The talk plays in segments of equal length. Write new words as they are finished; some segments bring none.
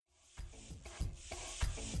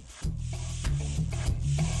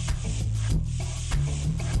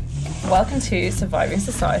welcome to Surviving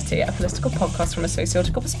Society, a political podcast from a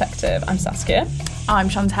sociological perspective. I'm Saskia. I'm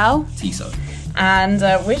Chantal. Tiso. And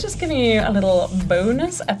we're just giving you a little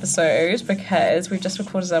bonus episode because we've just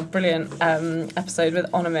recorded a brilliant episode with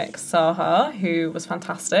Onamik Saha, who was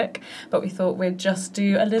fantastic. But we thought we'd just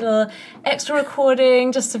do a little extra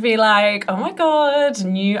recording just to be like, oh my God,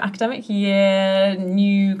 new academic year,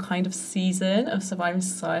 new kind of season of Surviving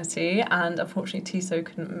Society. And unfortunately, Tiso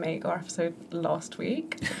couldn't make our episode last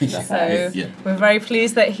week. So we're very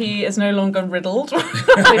pleased that he is no longer riddled. He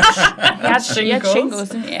had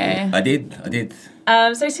shingles, didn't you? I did.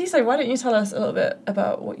 So Tiso, why don't you tell us a little bit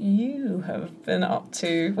about what you have been up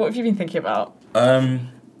to? What have you been thinking about? I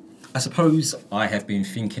suppose I have been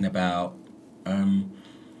thinking about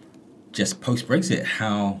just post-Brexit,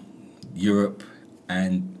 how Europe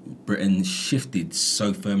and Britain shifted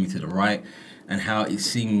so firmly to the right and how it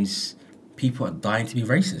seems people are dying to be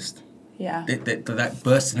racist. Yeah. That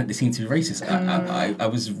burst that they seem to be racist. I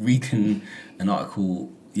was reading an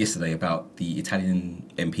article yesterday about the Italian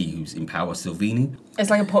MP who's in power, Salvini. It's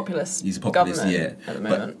like a populist. He's a populist, government at the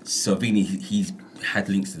moment. But Salvini, he's had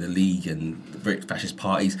links to the League and the very fascist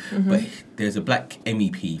parties. Mm-hmm. But there's a black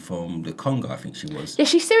MEP from the Congo, I think she was. Yeah,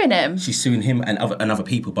 she's suing him. She's suing him and other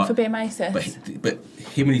people, but for being racist. But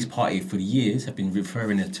him and his party for the years have been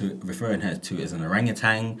referring her to as an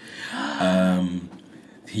orangutan.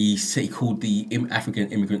 He said he called the African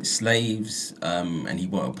immigrants slaves, and he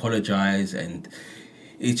won't apologise. And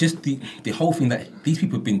it's just the whole thing that these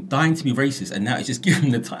people have been dying to be racist, and now it's just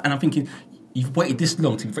giving them the time. And I'm thinking, you've waited this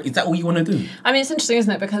long to be. Is that all you want to do? I mean, it's interesting,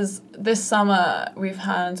 isn't it? Because this summer we've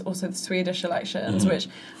had also the Swedish elections, which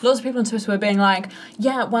lots of people on Twitter were being like,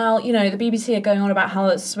 yeah, well, you know, the BBC are going on about how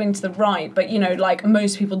it's swing to the right, but, you know, like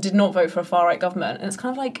most people did not vote for a far-right government. And it's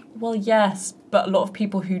kind of like, well, yes, but a lot of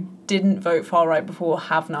people who didn't vote far-right before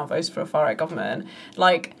have now voted for a far-right government.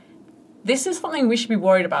 Like, this is something we should be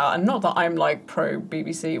worried about. And not that I'm, like,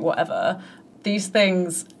 pro-BBC, whatever. These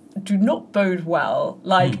things do not bode well.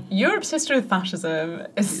 Like, Europe's history with fascism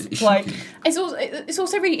is like... It's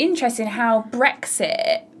also really interesting how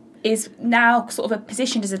Brexit is now sort of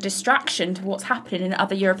positioned as a distraction to what's happening in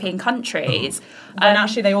other European countries. When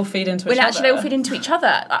actually they all feed into each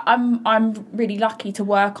other. I'm really lucky to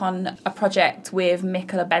work on a project with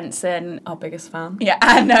Nicola Benson, our biggest fan. Yeah,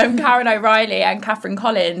 and Karen O'Reilly and Catherine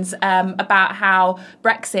Collins about how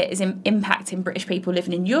Brexit is impacting British people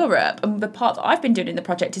living in Europe. And the part that I've been doing in the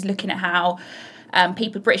project is looking at how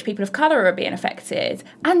British people of colour are being affected.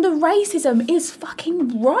 And the racism is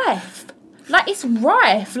fucking rife. Like, it's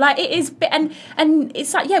rife. Like, it is... And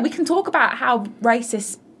it's like, yeah, we can talk about how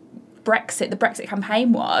racist the Brexit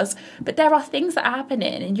campaign was, but there are things that are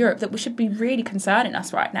happening in Europe that should be really concerning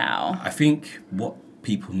us right now. I think what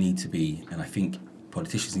people need to be, and I think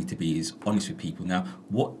politicians need to be, is honest with people. Now,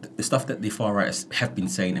 what the stuff that the far right have been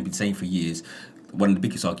saying for years, one of the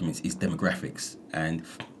biggest arguments is demographics. And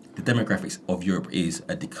the demographics of Europe is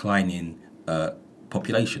a declining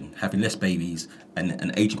population, having less babies and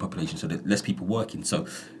an aging population, so that less people working. So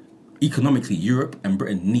economically, Europe and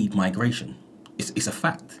Britain need migration. It's a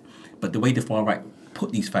fact. But the way the far right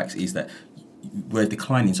put these facts is that we're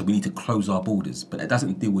declining, so we need to close our borders. But that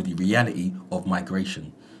doesn't deal with the reality of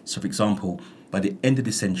migration. So, for example, by the end of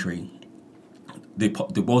the century,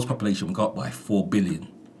 the world's population will go up by 4 billion.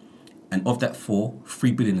 And of that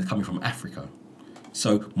 3 billion are coming from Africa.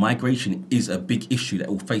 So migration is a big issue that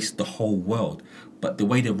will face the whole world. But the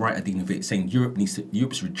way the right are dealing with it, saying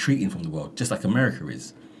Europe's retreating from the world, just like America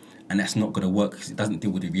is. And that's not going to work because it doesn't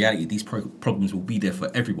deal with the reality. These problems will be there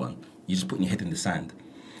for everyone. You're just putting your head in the sand.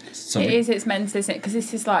 So it's mental, isn't it? Because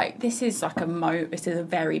this is a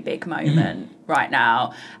very big moment right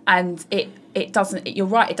now. And it doesn't, you're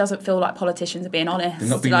right, it doesn't feel like politicians are being honest. They're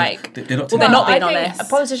not being honest.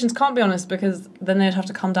 Politicians can't be honest because then they'd have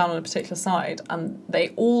to come down on a particular side. And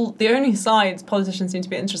the only sides politicians seem to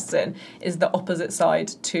be interested in is the opposite side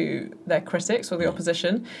to their critics or the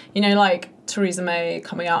opposition. You know, like Theresa May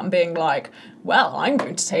coming out and being like, well, I'm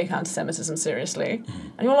going to take anti-Semitism seriously.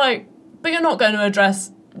 And you're like, but you're not going to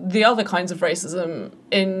address the other kinds of racism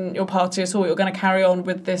in your party at all. You're going to carry on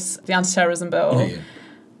with the anti-terrorism bill. Yeah.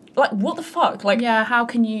 Like, what the fuck? Like, yeah, how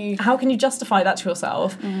can you justify that to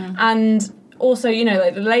yourself? And also, you know,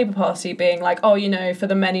 like the Labour Party being like, oh, you know, for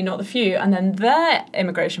the many, not the few, and then their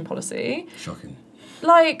immigration policy. Shocking.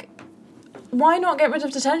 Like, why not get rid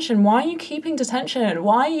of detention? Why are you keeping detention?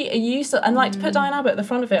 Why are you so... And, like, to put Diane Abbott at the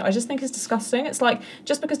front of it, I just think is disgusting. It's like,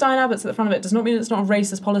 just because Diane Abbott's at the front of it does not mean it's not a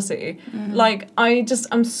racist policy. Like,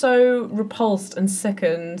 I'm so repulsed and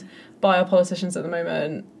sickened by our politicians at the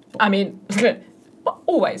moment. I mean,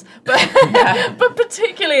 always. But, but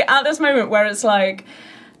particularly at this moment where it's like...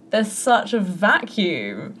 there's such a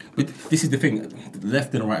vacuum. But this is the thing: the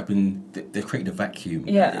left and the right have been they've created a vacuum.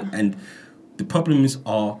 Yeah. And the problems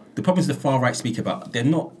the far right speak about.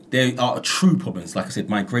 They are true problems. Like I said,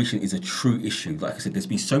 migration is a true issue. Like I said, there's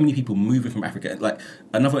been so many people moving from Africa. Like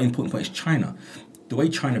another important point is China. The way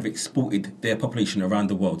China have exported their population around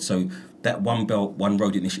the world. So that One Belt, One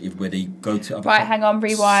Road initiative where they go to other Hang on,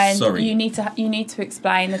 rewind. Sorry. You need to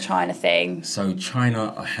explain the China thing. So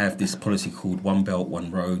China have this policy called One Belt,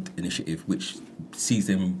 One Road initiative, which sees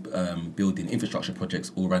them building infrastructure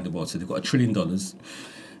projects all around the world. So they've got $1 trillion,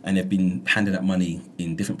 and they've been handing out money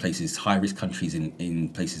in different places, high-risk countries in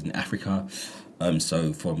places in Africa.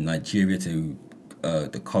 So from Nigeria to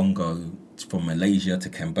the Congo, from Malaysia to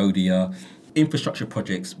Cambodia, infrastructure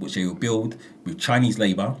projects which they will build with Chinese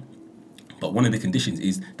labour. But one of the conditions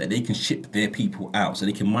is that they can ship their people out. So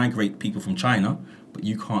they can migrate people from China, but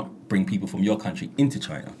you can't bring people from your country into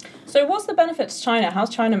China. So what's the benefit to China? How's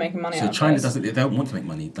China making money out of China this? they don't want to make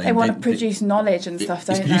money. They want to produce knowledge and stuff,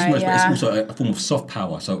 don't they? Knowledge, but it's also a form of soft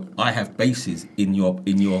power. So I have bases in your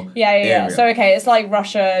area. So okay, it's like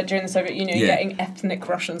Russia during the Soviet Union getting ethnic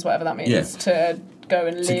Russians, whatever that means, to go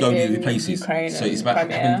and live in places. Ukraine. So it's about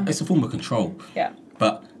it's a form of control. Yeah.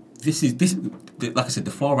 But this like I said,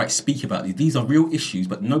 the far right speak about these. These are real issues,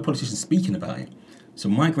 but no politician speaking about it. So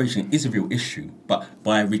migration is a real issue, but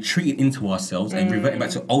by retreating into ourselves and reverting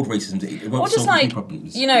back to old racism, it won't solve any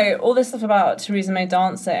problems. You know, all this stuff about Theresa May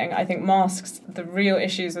dancing, I think masks the real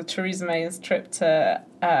issues of Theresa May's trip to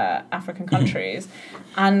African countries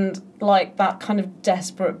and like that kind of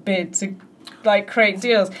desperate bid to like create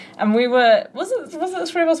deals. And we was it the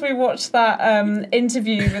three of us, we watched that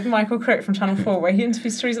interview with Michael Crick from Channel 4 where he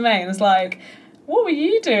interviews Theresa May and was like, what were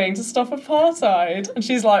you doing to stop apartheid? And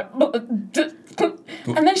she's like,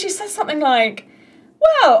 and then she says something like,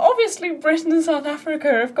 well, obviously Britain and South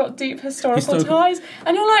Africa have got deep historical ties.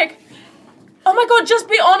 And you're like, oh my God, just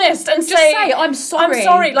be honest and say, I'm sorry. I'm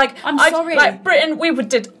sorry. Like, I'm sorry. Like, Britain, we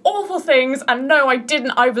did awful things, and no, I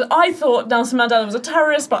didn't. I thought Nelson Mandela was a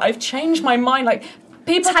terrorist, but I've changed my mind. Like,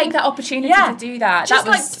 people take that opportunity to do that.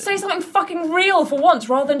 Just say something fucking real for once,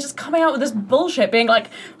 rather than just coming out with this bullshit, being like,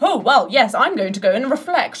 oh well, yes, I'm going to go and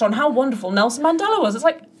reflect on how wonderful Nelson Mandela was. It's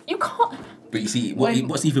like, you can't. But you see,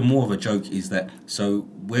 what's even more of a joke is that, so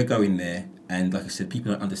we're going there, and like I said,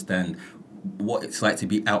 people don't understand what it's like to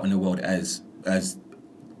be out in the world as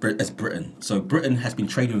Britain. So Britain has been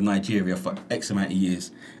trading with Nigeria for X amount of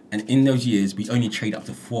years, and in those years, we only trade up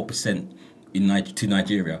to 4% to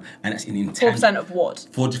Nigeria, and that's in 4% of what?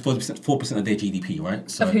 4% of their GDP,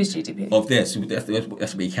 right? So of whose GDP? Of theirs. So that's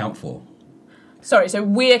what we account for. Sorry, so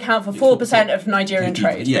we account for 4% of Nigerian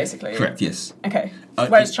trade, basically. Correct. Yes. Okay.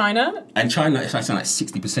 Whereas China? And China, it's like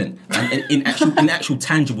 60%. And in actual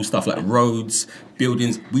tangible stuff like roads,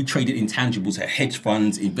 buildings, we trade it in tangibles, hedge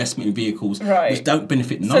funds, investment in vehicles, which don't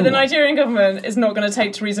benefit no one. So the Nigerian government is not going to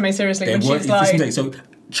take Theresa May seriously when she's like... So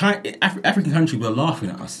African countries were laughing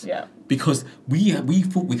at us. Yeah. Because we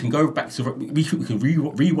thought we can go back to... We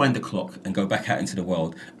rewind the clock and go back out into the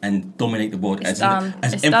world and dominate the world as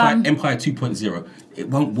Empire 2.0. It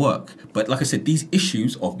won't work. But like I said, these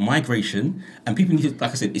issues of migration, and people need to,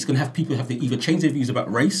 like I said, it's going to have people have to either change their views about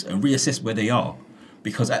race and reassess where they are.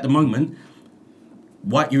 Because at the moment,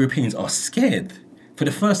 white Europeans are scared. For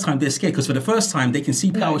the first time, they're scared because for the first time they can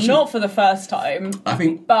see power. Not for the first time. I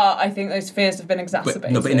think those fears have been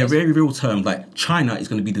exacerbated. But in a very real term, like China is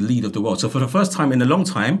going to be the leader of the world. So for the first time in a long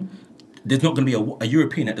time, there's not going to be a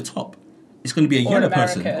European at the top. It's going to be a yellow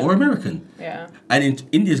person or American. Yeah. And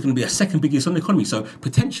India is going to be a second biggest on the economy. So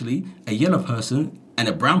potentially a yellow person and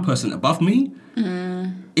a brown person above me.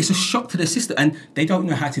 It's a shock to the system, and they don't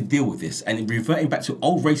know how to deal with this. And reverting back to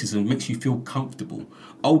old racism makes you feel comfortable.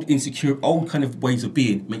 Old insecure, old kind of ways of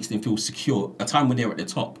being makes them feel secure. A time when they're at the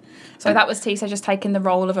top. So that was Tiso just taking the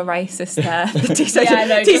role of a racist there. Just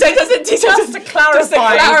to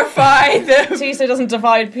clarify, Tiso doesn't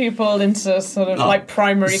divide people into sort of like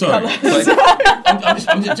primary colours.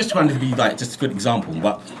 I'm just trying to be like just a good example,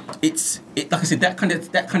 but like I said, that kind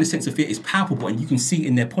of sense of fear is palpable, and you can see it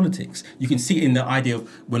in their politics. You can see it in the idea of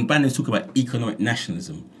when Bannon's talk about economic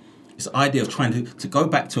nationalism. It's the idea of trying to go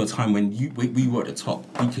back to a time when we were at the top,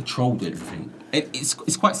 we controlled everything.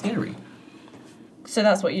 It's quite scary. So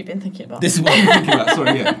that's what you've been thinking about. This is what I'm thinking about.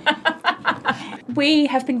 Sorry, yeah. We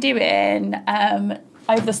have been doing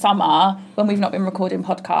over the summer when we've not been recording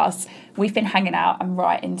podcasts. We've been hanging out and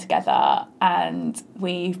writing together, and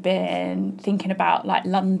we've been thinking about like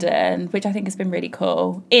London, which I think has been really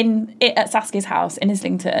cool. At Saskia's house in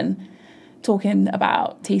Islington, talking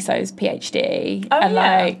about Tiso's PhD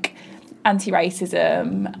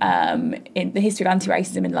anti-racism, in the history of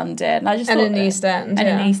anti-racism in London. I just And thought in the East End, and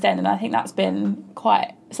yeah. in the East End, and I think that's been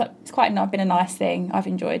been a nice thing. I've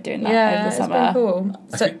enjoyed doing that over the it's summer. been cool.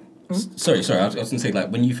 Sorry. I was going to say,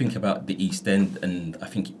 like, when you think about the East End, and I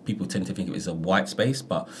think people tend to think of it as a white space,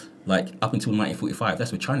 but like up until 1945,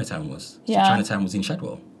 that's where Chinatown was. So Yeah. Chinatown was in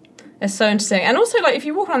Shadwell. It's so interesting. And also, like, if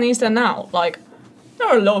you walk around the East End now, like, there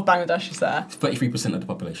are a lot of Bangladeshis there. 33% of the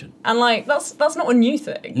population. And, like, that's not a new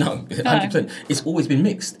thing. No, 100%. It's always been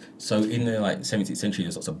mixed. So in the 17th century,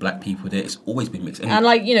 there's lots of black people there. It's always been mixed. And,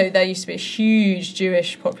 like, there used to be a huge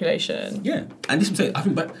Jewish population. Yeah, and this is what I'm saying. I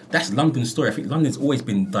think, but that's London's story. I think London's always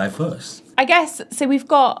been diverse. I guess so.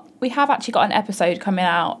 We have actually got an episode coming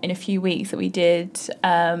out in a few weeks that we did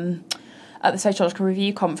at the Sociological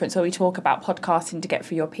Review Conference, where we talk about podcasting to get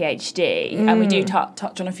through your PhD, and we do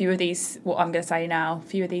touch on a few of these. What I'm going to say now, a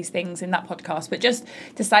few of these things in that podcast. But just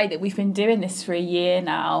to say that we've been doing this for a year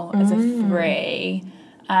now as a three,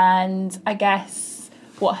 and I guess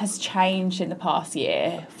what has changed in the past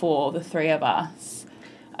year for the three of us.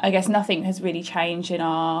 I guess nothing has really changed in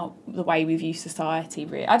the way we view society,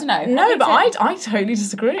 really. I don't know. No, but I totally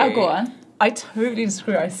disagree. Oh, go on. I totally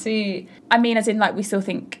disagree. I mean, as in, like, we still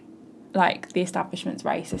think, like, the establishment's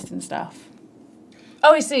racist and stuff.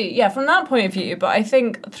 Oh, I see. Yeah, from that point of view. But I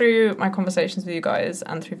think through my conversations with you guys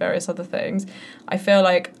and through various other things, I feel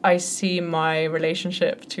like I see my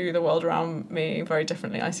relationship to the world around me very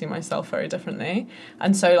differently. I see myself very differently.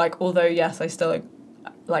 And so, like, although, yes, I still,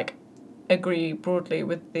 like, agree broadly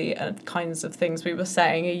with the kinds of things we were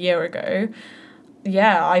saying a year ago,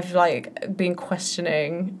 yeah, I've, like, been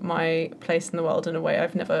questioning my place in the world in a way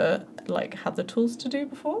I've never, like, had the tools to do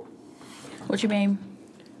before. What do you mean?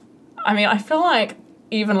 I mean, I feel like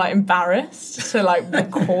even, like, embarrassed to, like,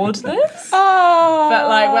 record this. Oh. But,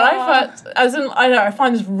 like, when I first... As in, I know, I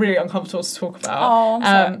find this really uncomfortable to talk about. Oh, I'm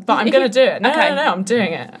sorry. But I'm going to do it. No, Okay. no, I'm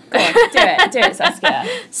doing it. Go on, do it, Saskia.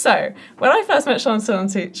 So, when I first met Chantal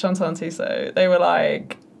and Tissot, they were,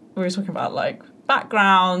 like... We were talking about, like,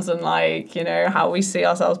 backgrounds and, like, how we see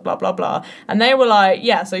ourselves, blah, blah, blah. And they were like,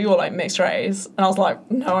 yeah, so you're, like, mixed race. And I was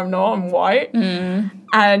like, no, I'm not. I'm white.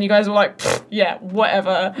 And you guys were like, yeah,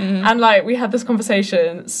 whatever. And, like, we had this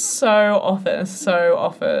conversation so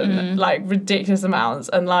often, like, ridiculous amounts.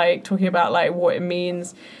 And, like, talking about, like, what it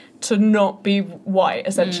means to not be white,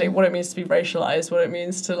 essentially. What it means to be racialized. What it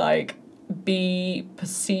means to, like, be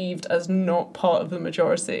perceived as not part of the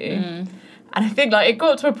majority. And I think, like, it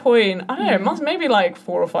got to a point, I don't know, maybe, like,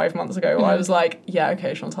 4 or 5 months ago, where I was like, yeah,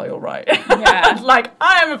 okay, Chantal, you're right. Yeah. Like,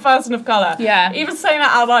 I am a person of colour. Yeah. Even saying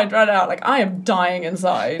that out loud, right out, like, I am dying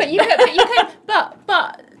inside.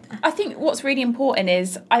 But I think what's really important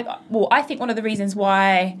is, I think one of the reasons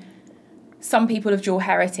why some people of dual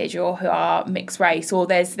heritage or who are mixed race, or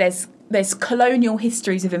there's colonial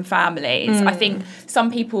histories within families, I think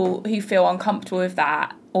some people who feel uncomfortable with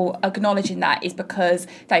that or acknowledging that is because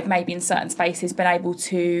they've maybe in certain spaces been able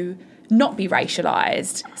to not be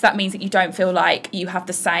racialised. So that means that you don't feel like you have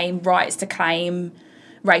the same rights to claim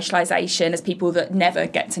racialisation as people that never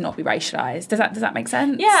get to not be racialised. Does that make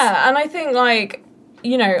sense? Yeah, and I think, like,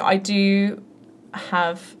 I do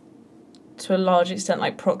have, to a large extent,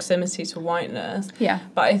 like, proximity to whiteness. Yeah.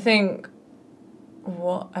 But I think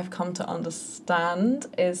what I've come to understand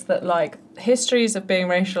is that, like, histories of being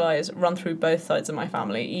racialized run through both sides of my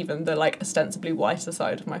family, even the, like, ostensibly whiter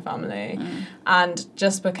side of my family. And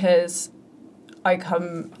just because I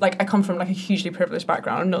come from, like, a hugely privileged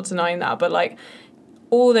background, I'm not denying that, but, like,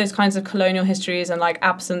 all those kinds of colonial histories and, like,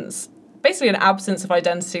 basically an absence of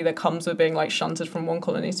identity that comes with being, like, shunted from one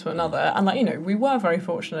colony to another. And, like, we were very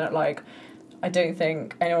fortunate, like, I don't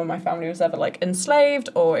think anyone in my family was ever, like, enslaved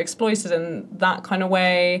or exploited in that kind of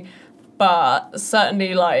way, but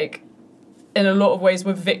certainly, like, in a lot of ways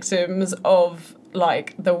were victims of,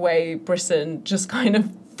 like, the way Britain just kind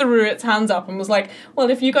of threw its hands up and was like,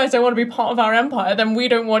 well, if you guys don't want to be part of our empire, then we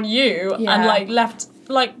don't want you, and, like, left,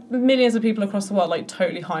 like, millions of people across the world, like,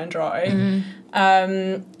 totally high and dry.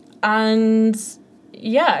 And,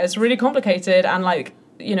 yeah, it's really complicated, and, like,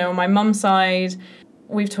 on my mum's side,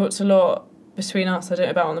 we've talked a lot between us, I don't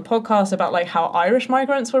know about on the podcast, about, like, how Irish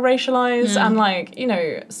migrants were racialised, and, like,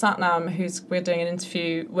 Satnam, we're doing an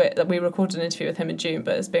interview with, we recorded an interview with him in June,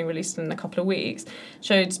 but it's being released in a couple of weeks,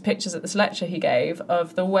 showed pictures at this lecture he gave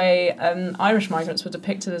of the way Irish migrants were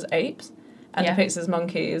depicted as apes and depicted as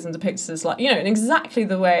monkeys and depicted as, like, in exactly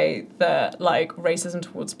the way that, like, racism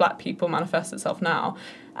towards black people manifests itself now,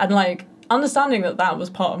 and, like, understanding that was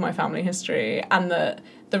part of my family history, and that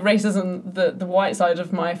the racism the white side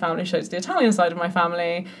of my family shows the Italian side of my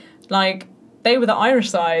family, like, they were the Irish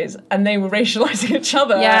side and they were racialising each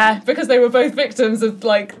other because they were both victims of,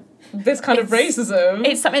 like, this kind of racism.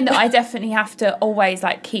 It's something that I definitely have to always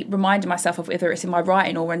like keep reminding myself of, whether it's in my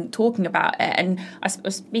writing or when talking about it. And I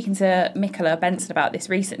was speaking to Michaela Benson about this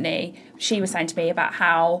recently. She was saying to me about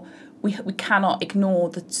how we cannot ignore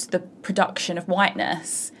the production of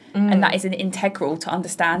whiteness. And that is integral to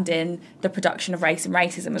understanding the production of race and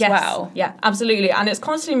racism as well. Yeah, absolutely. And it's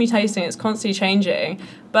constantly mutating, it's constantly changing.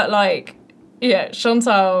 But like, yeah,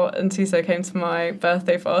 Chantal and Tissot came to my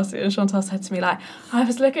birthday party, and Chantal said to me, like, I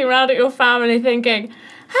was looking around at your family thinking,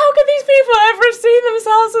 how could these people ever have seen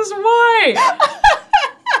themselves as white?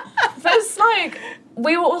 But it's like,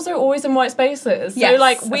 we were also always in white spaces. Yes, so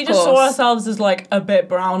like, we just saw course. ourselves as like a bit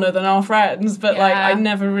browner than our friends. But like, I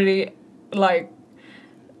never really, like,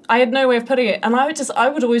 I had no way of putting it, and I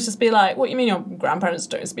would always just be like, what you mean your grandparents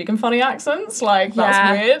don't speak in funny accents? Like,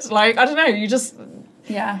 that's weird. Like, I don't know, you just...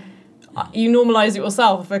 Yeah. You normalise it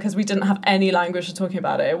yourself, because we didn't have any language for talking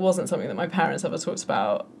about it. It wasn't something that my parents ever talked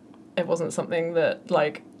about. It wasn't something that,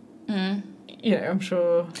 like, you know, I'm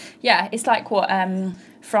sure... Yeah, it's like what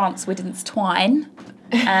Franz Widden's Twine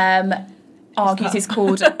argues is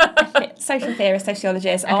called, social theorist,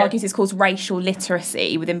 sociologist, argues is called racial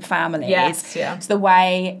literacy within families. Yes, yeah. It's the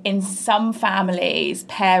way in some families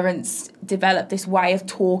parents develop this way of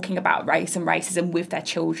talking about race and racism with their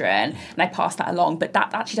children, and they pass that along, but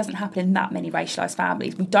that actually doesn't happen in that many racialised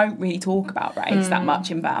families. We don't really talk about race that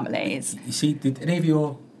much in families. You see, did any of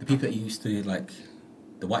the people that you used to, like,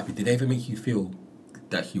 the white people, did they ever make you feel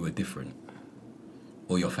that you were different?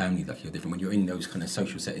 Or your family like you're different when you're in those kind of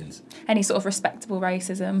social settings? Any sort of respectable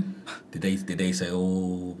racism? Did they say,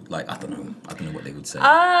 oh, like, I don't know what they would say.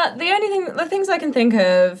 The things I can think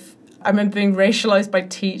of, I remember being racialised by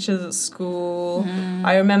teachers at school.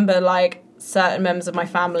 I remember, like, certain members of my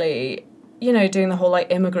family, you know, doing the whole,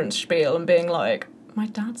 like, immigrant spiel and being like, my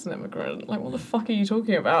dad's an immigrant. Like, what the fuck are you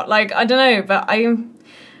talking about? Like, I don't know, but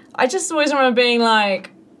I just always remember being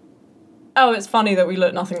like, oh, it's funny that we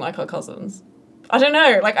look nothing like our cousins. I don't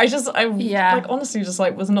know, like, like, honestly just,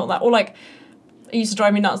 like, was not that, or, like, it used to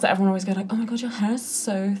drive me nuts that everyone always go, like, oh my god, your hair is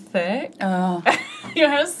so thick. Oh. Your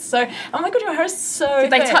hair is so, oh my god, your hair is so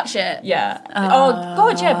thick. Did they touch it? Yeah. Oh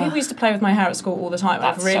god, yeah, people used to play with my hair at school all the time.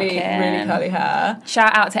 That's I have really, shocking. really curly hair.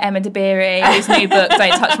 Shout out to Emma Dabiri, whose new book,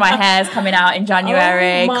 Don't Touch My Hair, is coming out in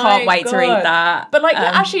January. Oh my Can't wait to read God. that. But, like,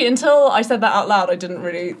 actually, until I said that out loud, I didn't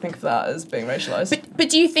really think of that as being racialised. But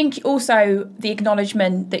do you think also the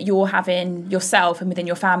acknowledgement that you're having yourself and within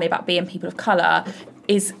your family about being people of colour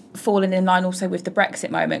is falling in line also with the Brexit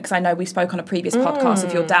moment? Because I know we spoke on a previous podcast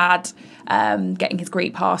of your dad getting his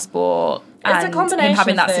Greek passport It's a and combination him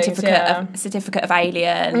having of that things, certificate of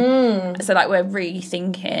alien. So like we're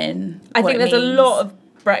rethinking. I think there's a means. lot of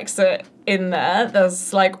Brexit in there.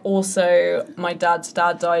 There's, like, also my dad's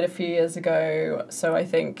dad died a few years ago, so I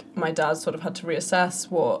think my dad sort of had to reassess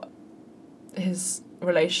what his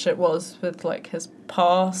relationship was with, like, his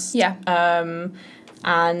past. Yeah.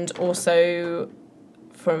 And also,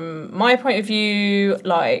 from my point of view,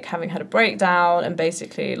 like, having had a breakdown and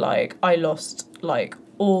basically, like, I lost, like,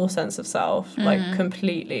 all sense of self, like,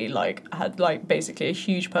 completely, like, had, like, basically a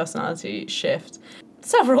huge personality shift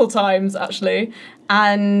several times, actually.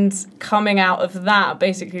 And coming out of that,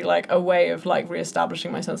 basically, like, a way of, like,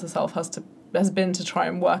 reestablishing my sense of self has been to try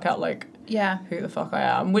and work out, like, who the fuck I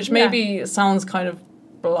am, which maybe sounds kind of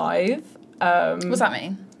blithe. What's that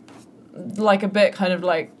mean? Like, a bit kind of,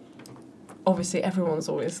 like, obviously everyone's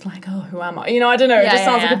always like, oh, who am I? You know, I don't know, it just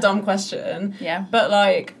sounds like a dumb question. Yeah. But,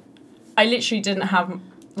 like, I literally didn't have,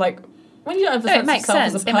 like, when you don't have a sense of self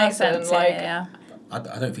as a person, it makes sense. like... Yeah. I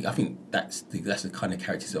don't think. I think that's the kind of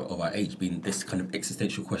characters of our age, being this kind of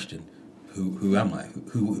existential question: who am I?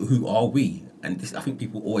 Who are we? And this, I think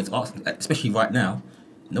people always ask, especially right now.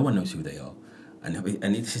 No one knows who they are, and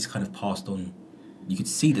this is kind of passed on. You could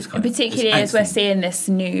see this kind particularly of as we're seeing this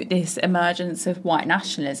emergence of white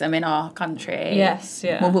nationalism in our country. Yes,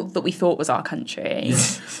 yeah. Well, that we thought was our country,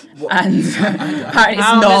 Well, and apparently it's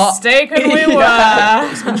How not. mistaken we were.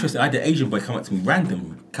 It's interesting. I had an Asian boy come up to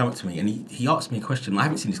me, and he asked me a question. I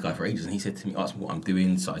haven't seen this guy for ages, and he said to me, asked me what I'm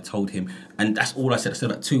doing. So I told him, and that's all I said. I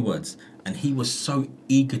said like 2 words, and he was so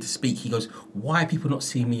eager to speak. He goes, "Why are people not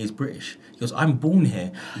seeing me as British?" He goes, "I'm born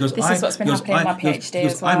here." He goes, This is what's been happening in my PhD he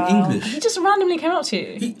goes, as well. I'm English. He just randomly came up to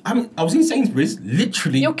you. I was in Sainsbury's,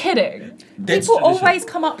 literally. You're kidding. dead People tradition. always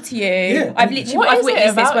come up to you. Yeah. I've literally What I've is it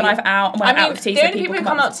witnessed this about when you? I've out when I'm out with tea. the only people who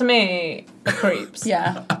come up to me are creeps.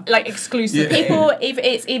 Yeah. Like, exclusively. People,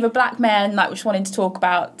 it's either black men like just wanting to talk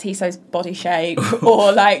about Tissot's body shape,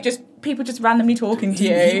 or like just people just randomly talking to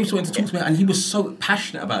you. He also wanted to talk to me, and he was so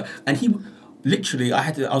passionate about it. And he literally,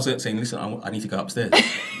 I was saying, listen, I need to go upstairs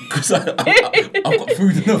because I've got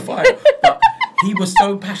food in the fire. But he was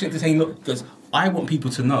so passionate to say, look, because I want people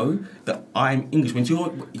to know that I'm English.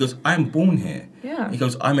 He goes, I'm born here. Yeah. He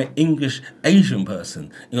goes, I'm an English Asian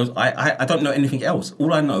person. He goes, I don't know anything else.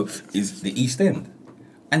 All I know is the East End.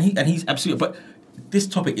 And he's absolutely, but this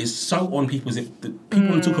topic is so on people's,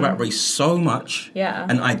 people talk about race so much,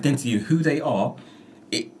 and identity and who they are.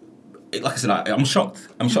 It, like I said, I'm shocked.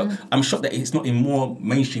 I'm shocked that it's not in more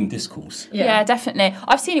mainstream discourse. Yeah, definitely.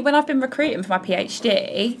 I've seen it when I've been recruiting for my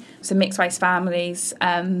PhD, so mixed race families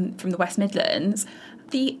from the West Midlands.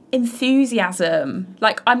 The enthusiasm,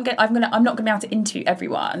 like I'm not going to be able to interview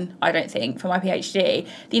everyone, I don't think, for my PhD.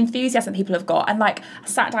 The enthusiasm people have got, and like I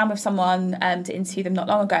sat down with someone to interview them not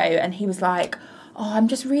long ago, and he was like, "Oh, I'm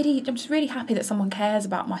just really happy that someone cares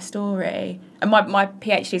about my story." And my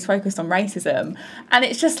PhD is focused on racism, and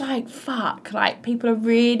it's just like, fuck, like people are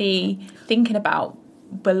really thinking about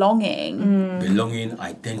belonging,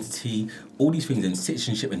 identity, all these things, and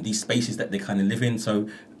citizenship, and these spaces that they kind of live in. So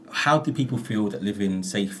how do people feel that live in,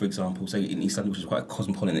 say, for example, say in East London, which is quite a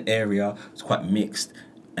cosmopolitan area, it's quite mixed,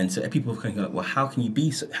 and so people are kind of like, well, how can you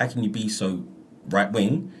be so right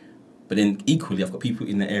wing? But then equally, I've got people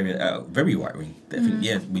in the area that are very right wing that think,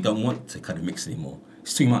 we don't want to kind of mix anymore.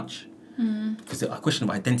 It's too much because the question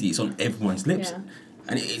of identity is on everyone's lips,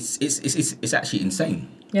 and it's actually insane.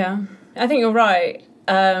 Yeah, I think you're right.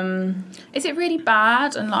 Is it really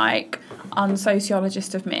bad and like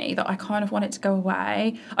unsociologist of me that I kind of want it to go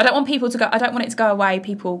away? I don't want people to go. I don't want it to go away.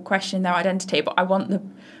 People question their identity, but I want the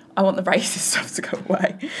racist stuff to go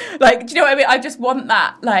away. Like, do you know what I mean? I just want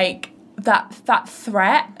that that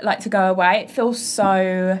threat like to go away. It feels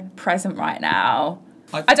so present right now.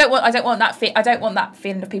 I don't want that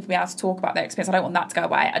feeling of people being able to talk about their experience. I don't want that to go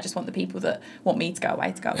away. I just want the people that want me to go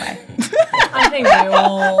away to go away. I think we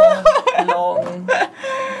all long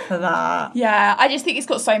for that. Yeah, I just think it's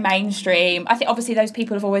got so mainstream. I think obviously those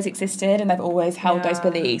people have always existed and they've always held those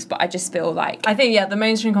beliefs, but I just feel like... I think, the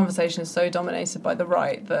mainstream conversation is so dominated by the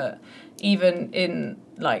right that even in,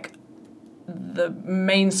 like, the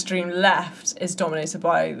mainstream left is dominated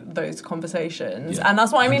by those conversations. And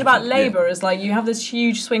that's what I mean about Labour is like you have this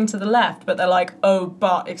huge swing to the left, but they're like, oh,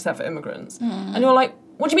 but except for immigrants. And you're like,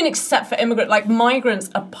 what do you mean except for immigrants? Like, migrants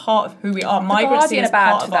are part of who we are. Migrants is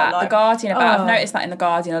part of our life. The Guardian I've noticed that in The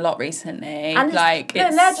Guardian a lot recently. And like,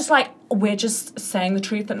 they're just like, we're just saying the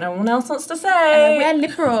truth that no one else wants to say. We're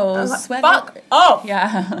liberals. Like, fuck off.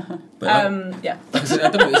 Yeah. But like I said, I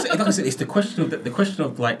don't know, it's the question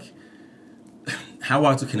of like, how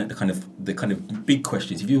I was looking at the kind of big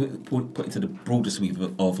questions. If you put into the broader sweep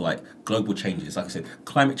of like global changes, like I said,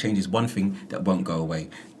 climate change is one thing that won't go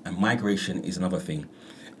away, and migration is another thing.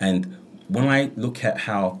 And when I look at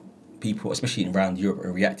how people, especially around Europe,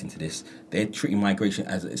 are reacting to this, they're treating migration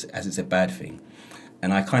as it's a bad thing.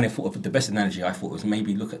 And I kind of thought of the best analogy I thought was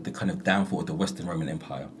maybe look at the kind of downfall of the Western Roman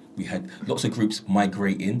Empire. We had lots of groups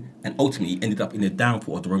migrating and ultimately ended up in the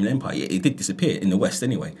downfall of the Roman Empire. It did disappear in the West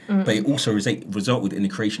anyway, but it also resulted in the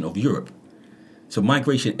creation of Europe. So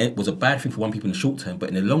migration was a bad thing for one people in the short term, but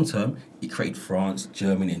in the long term, it created France,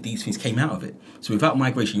 Germany, and these things came out of it. So without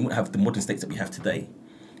migration, you wouldn't have the modern states that we have today.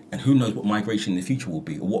 And who knows what migration in the future will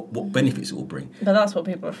be or what benefits it will bring. But that's what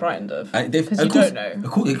people are frightened of. Because you don't know.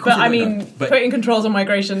 Of course but I mean, putting controls on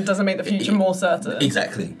migration doesn't make the future more certain.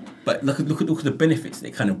 Exactly. But look at the benefits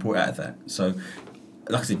they kind of brought out of that. So,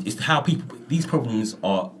 like I said, it's how these problems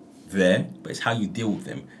are there, but it's how you deal with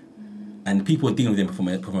them. And people are dealing with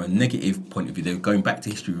them from a negative point of view. They're going back to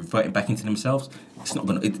history, reverting back into themselves. It's not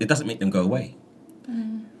going. It doesn't make them go away.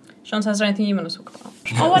 Chantal, is there anything you want to talk about?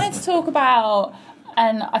 I wanted to talk about,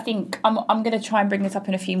 and I think I'm going to try and bring this up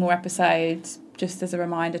in a few more episodes, just as a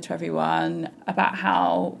reminder to everyone about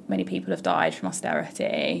how many people have died from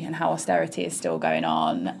austerity and how austerity is still going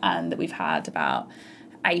on, and that we've had about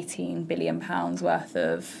 £18 billion worth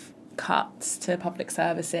of cuts to public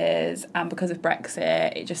services, and because of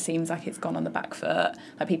Brexit it just seems like it's gone on the back foot,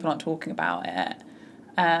 like people aren't talking about it.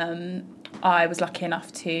 I was lucky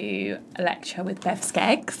enough to lecture with Bev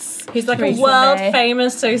Skeggs, who's like recently. A world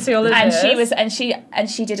famous sociologist, and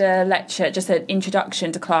she did a lecture, just an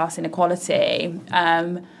introduction to class inequality,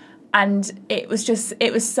 and it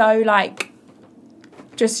was so like,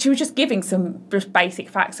 she was just giving some just basic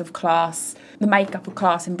facts of class, the makeup of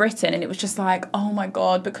class in Britain, and it was just like, oh my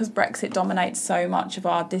God, because Brexit dominates so much of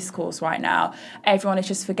our discourse right now, everyone is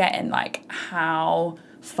just forgetting like how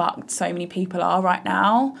fucked so many people are right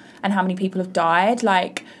now and how many people have died.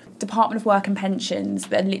 Like, Department of Work and Pensions,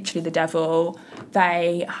 they're literally the devil.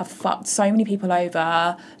 They have fucked so many people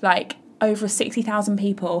over. Like, over 60,000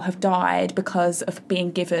 people have died because of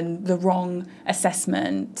being given the wrong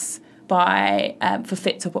assessments by for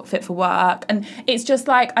Fit for Work, and it's just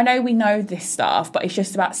like, I know we know this stuff, but it's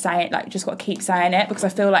just about saying, like, just got to keep saying it, because I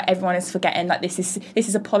feel like everyone is forgetting, like, this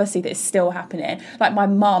is a policy that is still happening. Like, my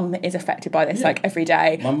mum is affected by this, like, every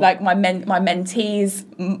day. Like, my mentees,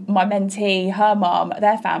 my mentee, her mum,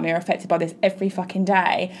 their family are affected by this every fucking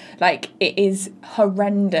day. Like, it is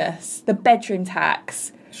horrendous. The bedroom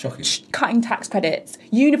tax. Shocking. Cutting tax credits,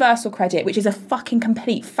 universal credit, which is a fucking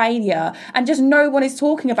complete failure, and just no one is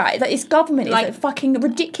talking about it. Like, it's government, it's like fucking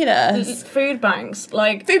ridiculous. Food banks,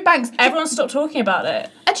 like food banks. Everyone stopped talking about it.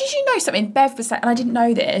 And did you know something? Bev was saying, and I didn't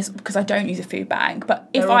know this because I don't use a food bank, but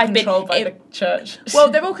They're if all I've been controlled by the church. Well,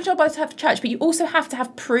 they're all controlled by the church, but you also have to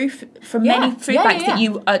have proof from many food banks that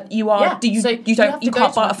you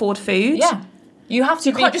can't afford food. Yeah. You have to.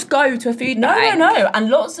 You can't just go to a food bank. No. And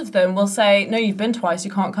lots of them will say, no, you've been twice,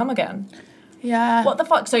 you can't come again. Yeah. What the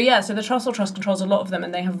fuck? So the Trussell Trust controls a lot of them,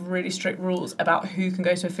 and they have really strict rules about who can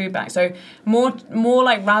go to a food bank. So more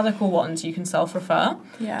like radical ones you can self-refer.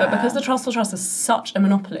 Yeah. But because the Trussell Trust is such a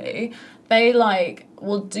monopoly, they like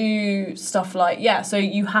will do stuff like, so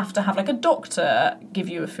you have to have like a doctor give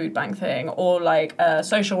you a food bank thing, or like a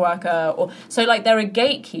social worker, or so like there are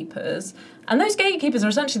gatekeepers, and those gatekeepers are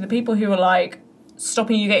essentially the people who are like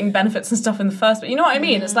stopping you getting benefits and stuff in the first, but you know what I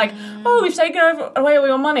mean? It's like, we've taken away all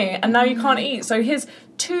your money and now you can't eat, so here's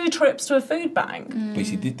 2 trips to a food bank. But you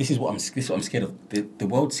see, this is what I'm scared of. The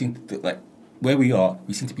world seems to, like, where we are,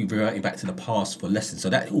 we seem to be reverting back to the past for lessons. So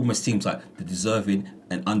that almost seems like the deserving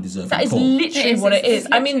and undeserving. That is literally what it is.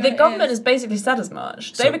 I mean, the government has basically said as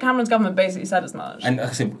much. David Cameron's government basically said as much. And like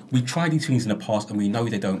I said, we tried these things in the past and we know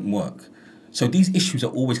they don't work. So these issues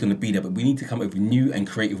are always going to be there, but we need to come up with new and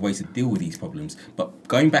creative ways to deal with these problems. But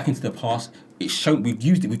going back into the past, it's shown we've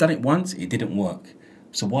used it, we've done it once, it didn't work.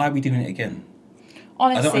 So why are we doing it again?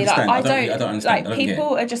 Honestly, I don't understand. Like,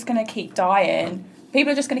 people are just going to keep dying.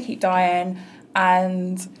 People are just going to keep dying,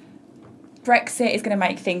 and Brexit is going to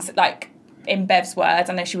make things, like, in Bev's words,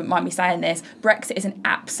 I know she wouldn't mind me saying this, Brexit is an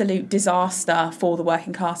absolute disaster for the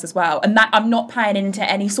working class as well. And that, I'm not playing into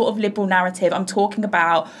any sort of liberal narrative. I'm talking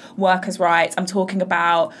about workers' rights. I'm talking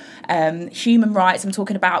about human rights. I'm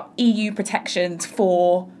talking about EU protections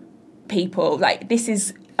for people. Like, this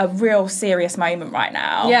is a real serious moment right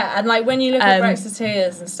now. Yeah, and like when you look at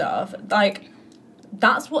Brexiteers and stuff, like,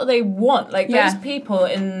 that's what they want. Like, those people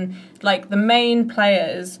in, like, the main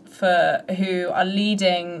players who are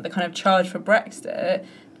leading the kind of charge for Brexit,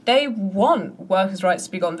 they want workers' rights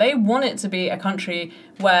to be gone. They want it to be a country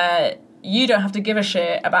where you don't have to give a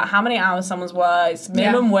shit about how many hours someone's worked,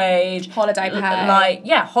 minimum wage, holiday pay,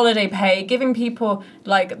 holiday pay, giving people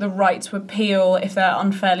like the right to appeal if they're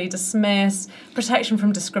unfairly dismissed, protection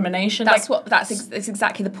from discrimination. That's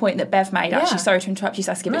exactly the point that Bev made. Actually, sorry to interrupt you,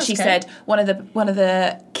 Saskia, but she said one of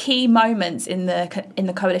the key moments in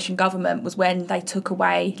the coalition government was when they took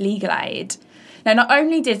away legal aid. Now, not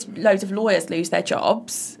only did loads of lawyers lose their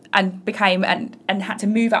jobs and became and had to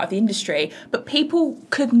move out of the industry, but people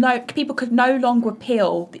could no longer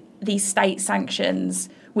appeal these state sanctions,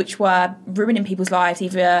 which were ruining people's lives,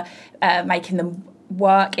 either making them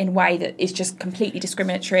work in a way that is just completely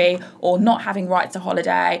discriminatory, or not having rights to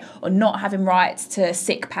holiday, or not having rights to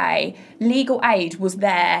sick pay. Legal aid was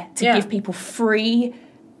there to give people free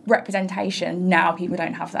representation. Now people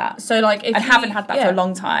don't have that, so like, if haven't had that for a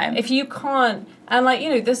long time. If you can't, and like, you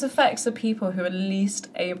know, this affects the people who are least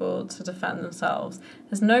able to defend themselves.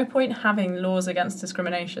 There's no point having laws against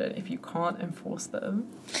discrimination if you can't enforce them.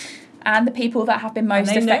 And the people that have been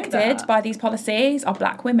most affected by these policies are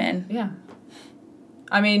black women. Yeah,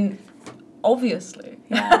 I mean, obviously.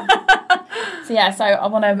 Yeah. So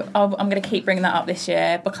I'm going to keep bringing that up this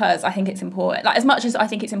year, because I think it's important. Like, as much as I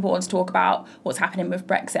think it's important to talk about what's happening with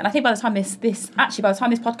Brexit, and I think by the time this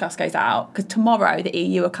podcast goes out, because tomorrow the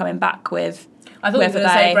EU are coming back with. I thought you were going to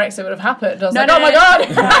say Brexit would have happened. I was oh my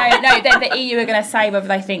God! The EU are going to say whether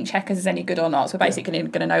they think Chequers is any good or not. So we're basically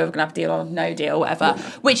going to know if we're going to have a deal or no deal, whatever.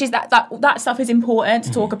 Yeah. Which is that stuff is important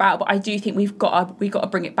to talk about, but I do think we've got to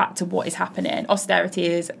bring it back to what is happening. Austerity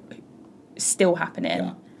is still happening.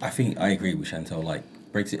 Yeah. I think I agree with Chantal. Like,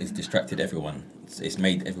 Brexit has distracted everyone. It's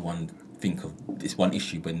made everyone think of this one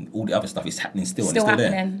issue when all the other stuff is happening still and it's still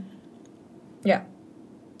happening. There.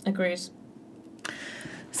 Yeah, agrees.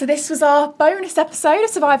 So this was our bonus episode of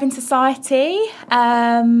Surviving Society.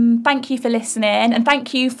 Thank you for listening, and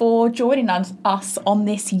thank you for joining us on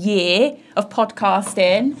this year of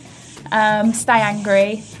podcasting. Stay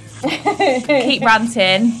angry, keep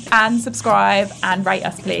ranting, and subscribe and rate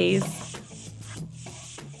us, please.